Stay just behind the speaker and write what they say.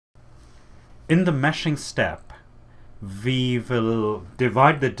in the meshing step, we will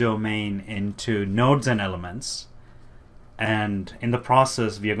divide the domain into nodes and elements. And in the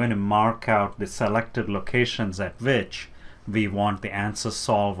process, we are going to mark out the selected locations at which we want the Ansys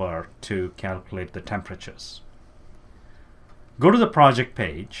solver to calculate the temperatures. Go to the project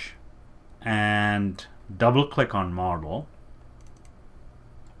page and double-click on Model.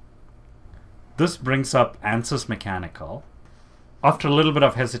 This brings up Ansys Mechanical. After a little bit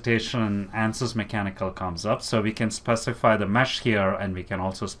of hesitation, Ansys Mechanical comes up, so we can specify the mesh here, and we can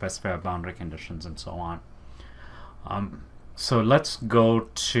also specify boundary conditions and so on. So let's go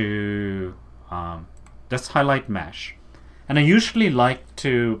to, let's highlight mesh. And I usually like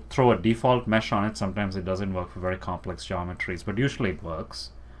to throw a default mesh on it. Sometimes it doesn't work for very complex geometries, but usually it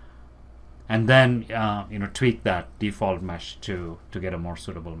works. And then tweak that default mesh to get a more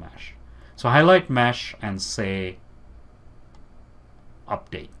suitable mesh. So highlight mesh and say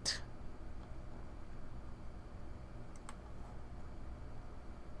update.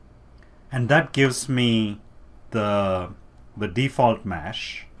 And that gives me the default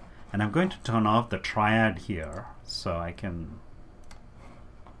mesh. And I'm going to turn off the triad here so I can...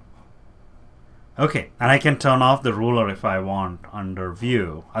 Okay, and I can turn off the ruler if I want under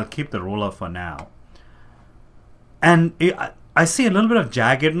view. I'll keep the ruler for now. And I see a little bit of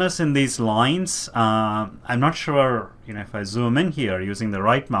jaggedness in these lines. I'm not sure, if I zoom in here using the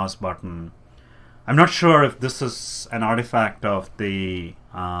right mouse button, I'm not sure if this is an artifact of the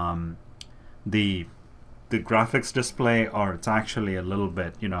graphics display, or it's actually a little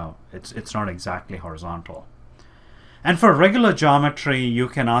bit, it's not exactly horizontal. And for regular geometry, you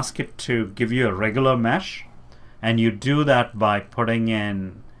can ask it to give you a regular mesh, and you do that by putting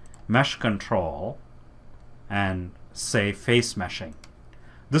in mesh control and say face meshing.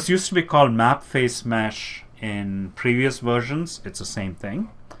 This used to be called map face mesh in previous versions. It's the same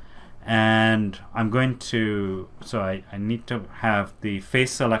thing. And I'm going to, so I need to have the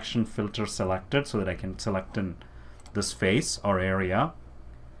face selection filter selected so that I can select in this face or area,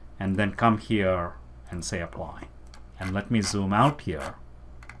 and then come here and say apply. And let me zoom out here.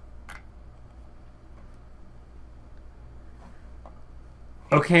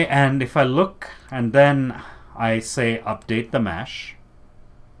 Okay, and if I look and then I say update the mesh,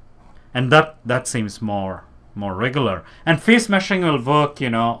 and that seems more regular. And face meshing will work,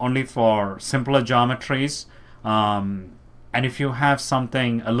 only for simpler geometries. And if you have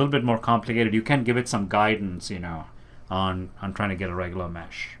something a little bit more complicated, you can give it some guidance, on trying to get a regular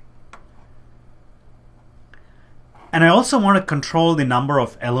mesh. And I also want to control the number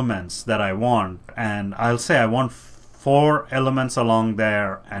of elements that I want. And I'll say I want 4 elements along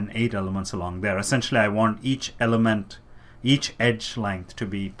there and 8 elements along there. Essentially, I want each element, each edge length to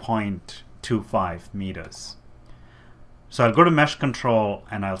be 0.25 meters. So I'll go to mesh control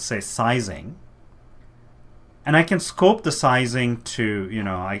and I'll say sizing. And I can scope the sizing to,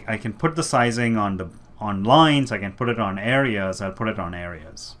 I can put the sizing on lines, I can put it on areas, I'll put it on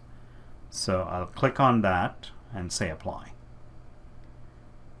areas. So I'll click on that and say apply.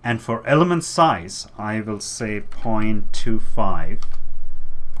 And for element size, I will say 0.25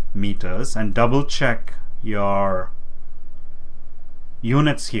 meters and double check your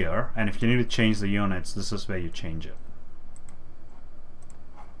units here. And if you need to change the units, this is where you change it.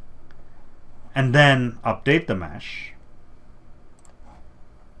 And then update the mesh.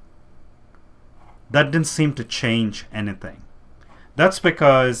 That didn't seem to change anything. That's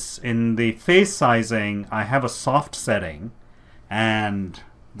because in the face sizing, I have a soft setting, and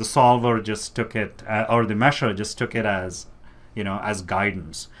the solver just took it, or the mesher just took it as, as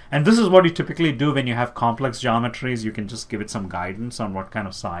guidance. And this is what you typically do when you have complex geometries. You can just give it some guidance on what kind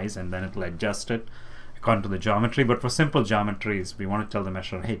of size, and then it'll adjust it according to the geometry. But for simple geometries, we want to tell the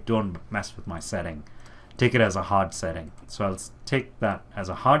mesher, hey, don't mess with my setting. Take it as a hard setting. So I'll take that as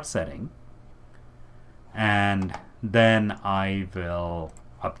a hard setting, and then I will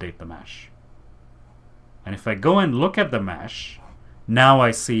update the mesh. And if I go and look at the mesh, now I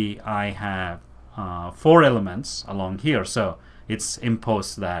see I have 4 elements along here. So it's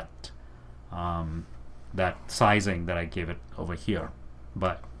imposed that that sizing that I gave it over here,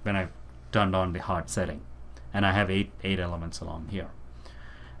 but when I turned on the hard setting, and I have 8 elements along here.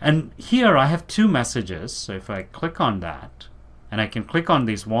 And here I have 2 messages. So if I click on that, and I can click on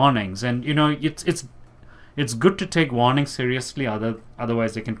these warnings, and it's good to take warnings seriously,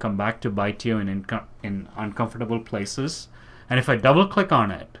 otherwise they can come back to bite you in uncomfortable places. And if I double click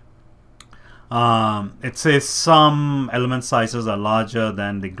on it, it says some element sizes are larger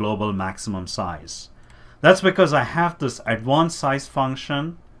than the global maximum size. That's because I have this advanced size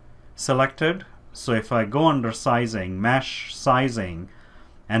function selected. So if I go under sizing, mesh sizing,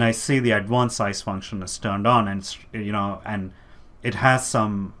 and I see the advanced size function is turned on, and and it has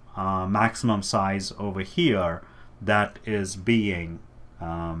some maximum size over here that is being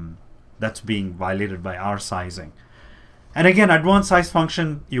violated by our sizing. And again, advanced size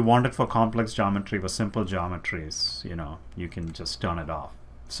function, you want it for complex geometry. For simple geometries, you can just turn it off.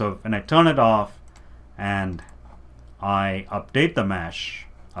 So when I turn it off and I update the mesh,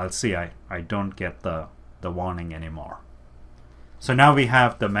 I'll see I don't get the warning anymore. So now we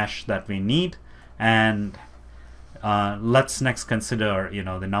have the mesh that we need, and let's next consider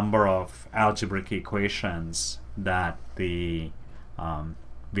the number of algebraic equations that we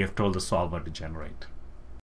have told the solver to generate.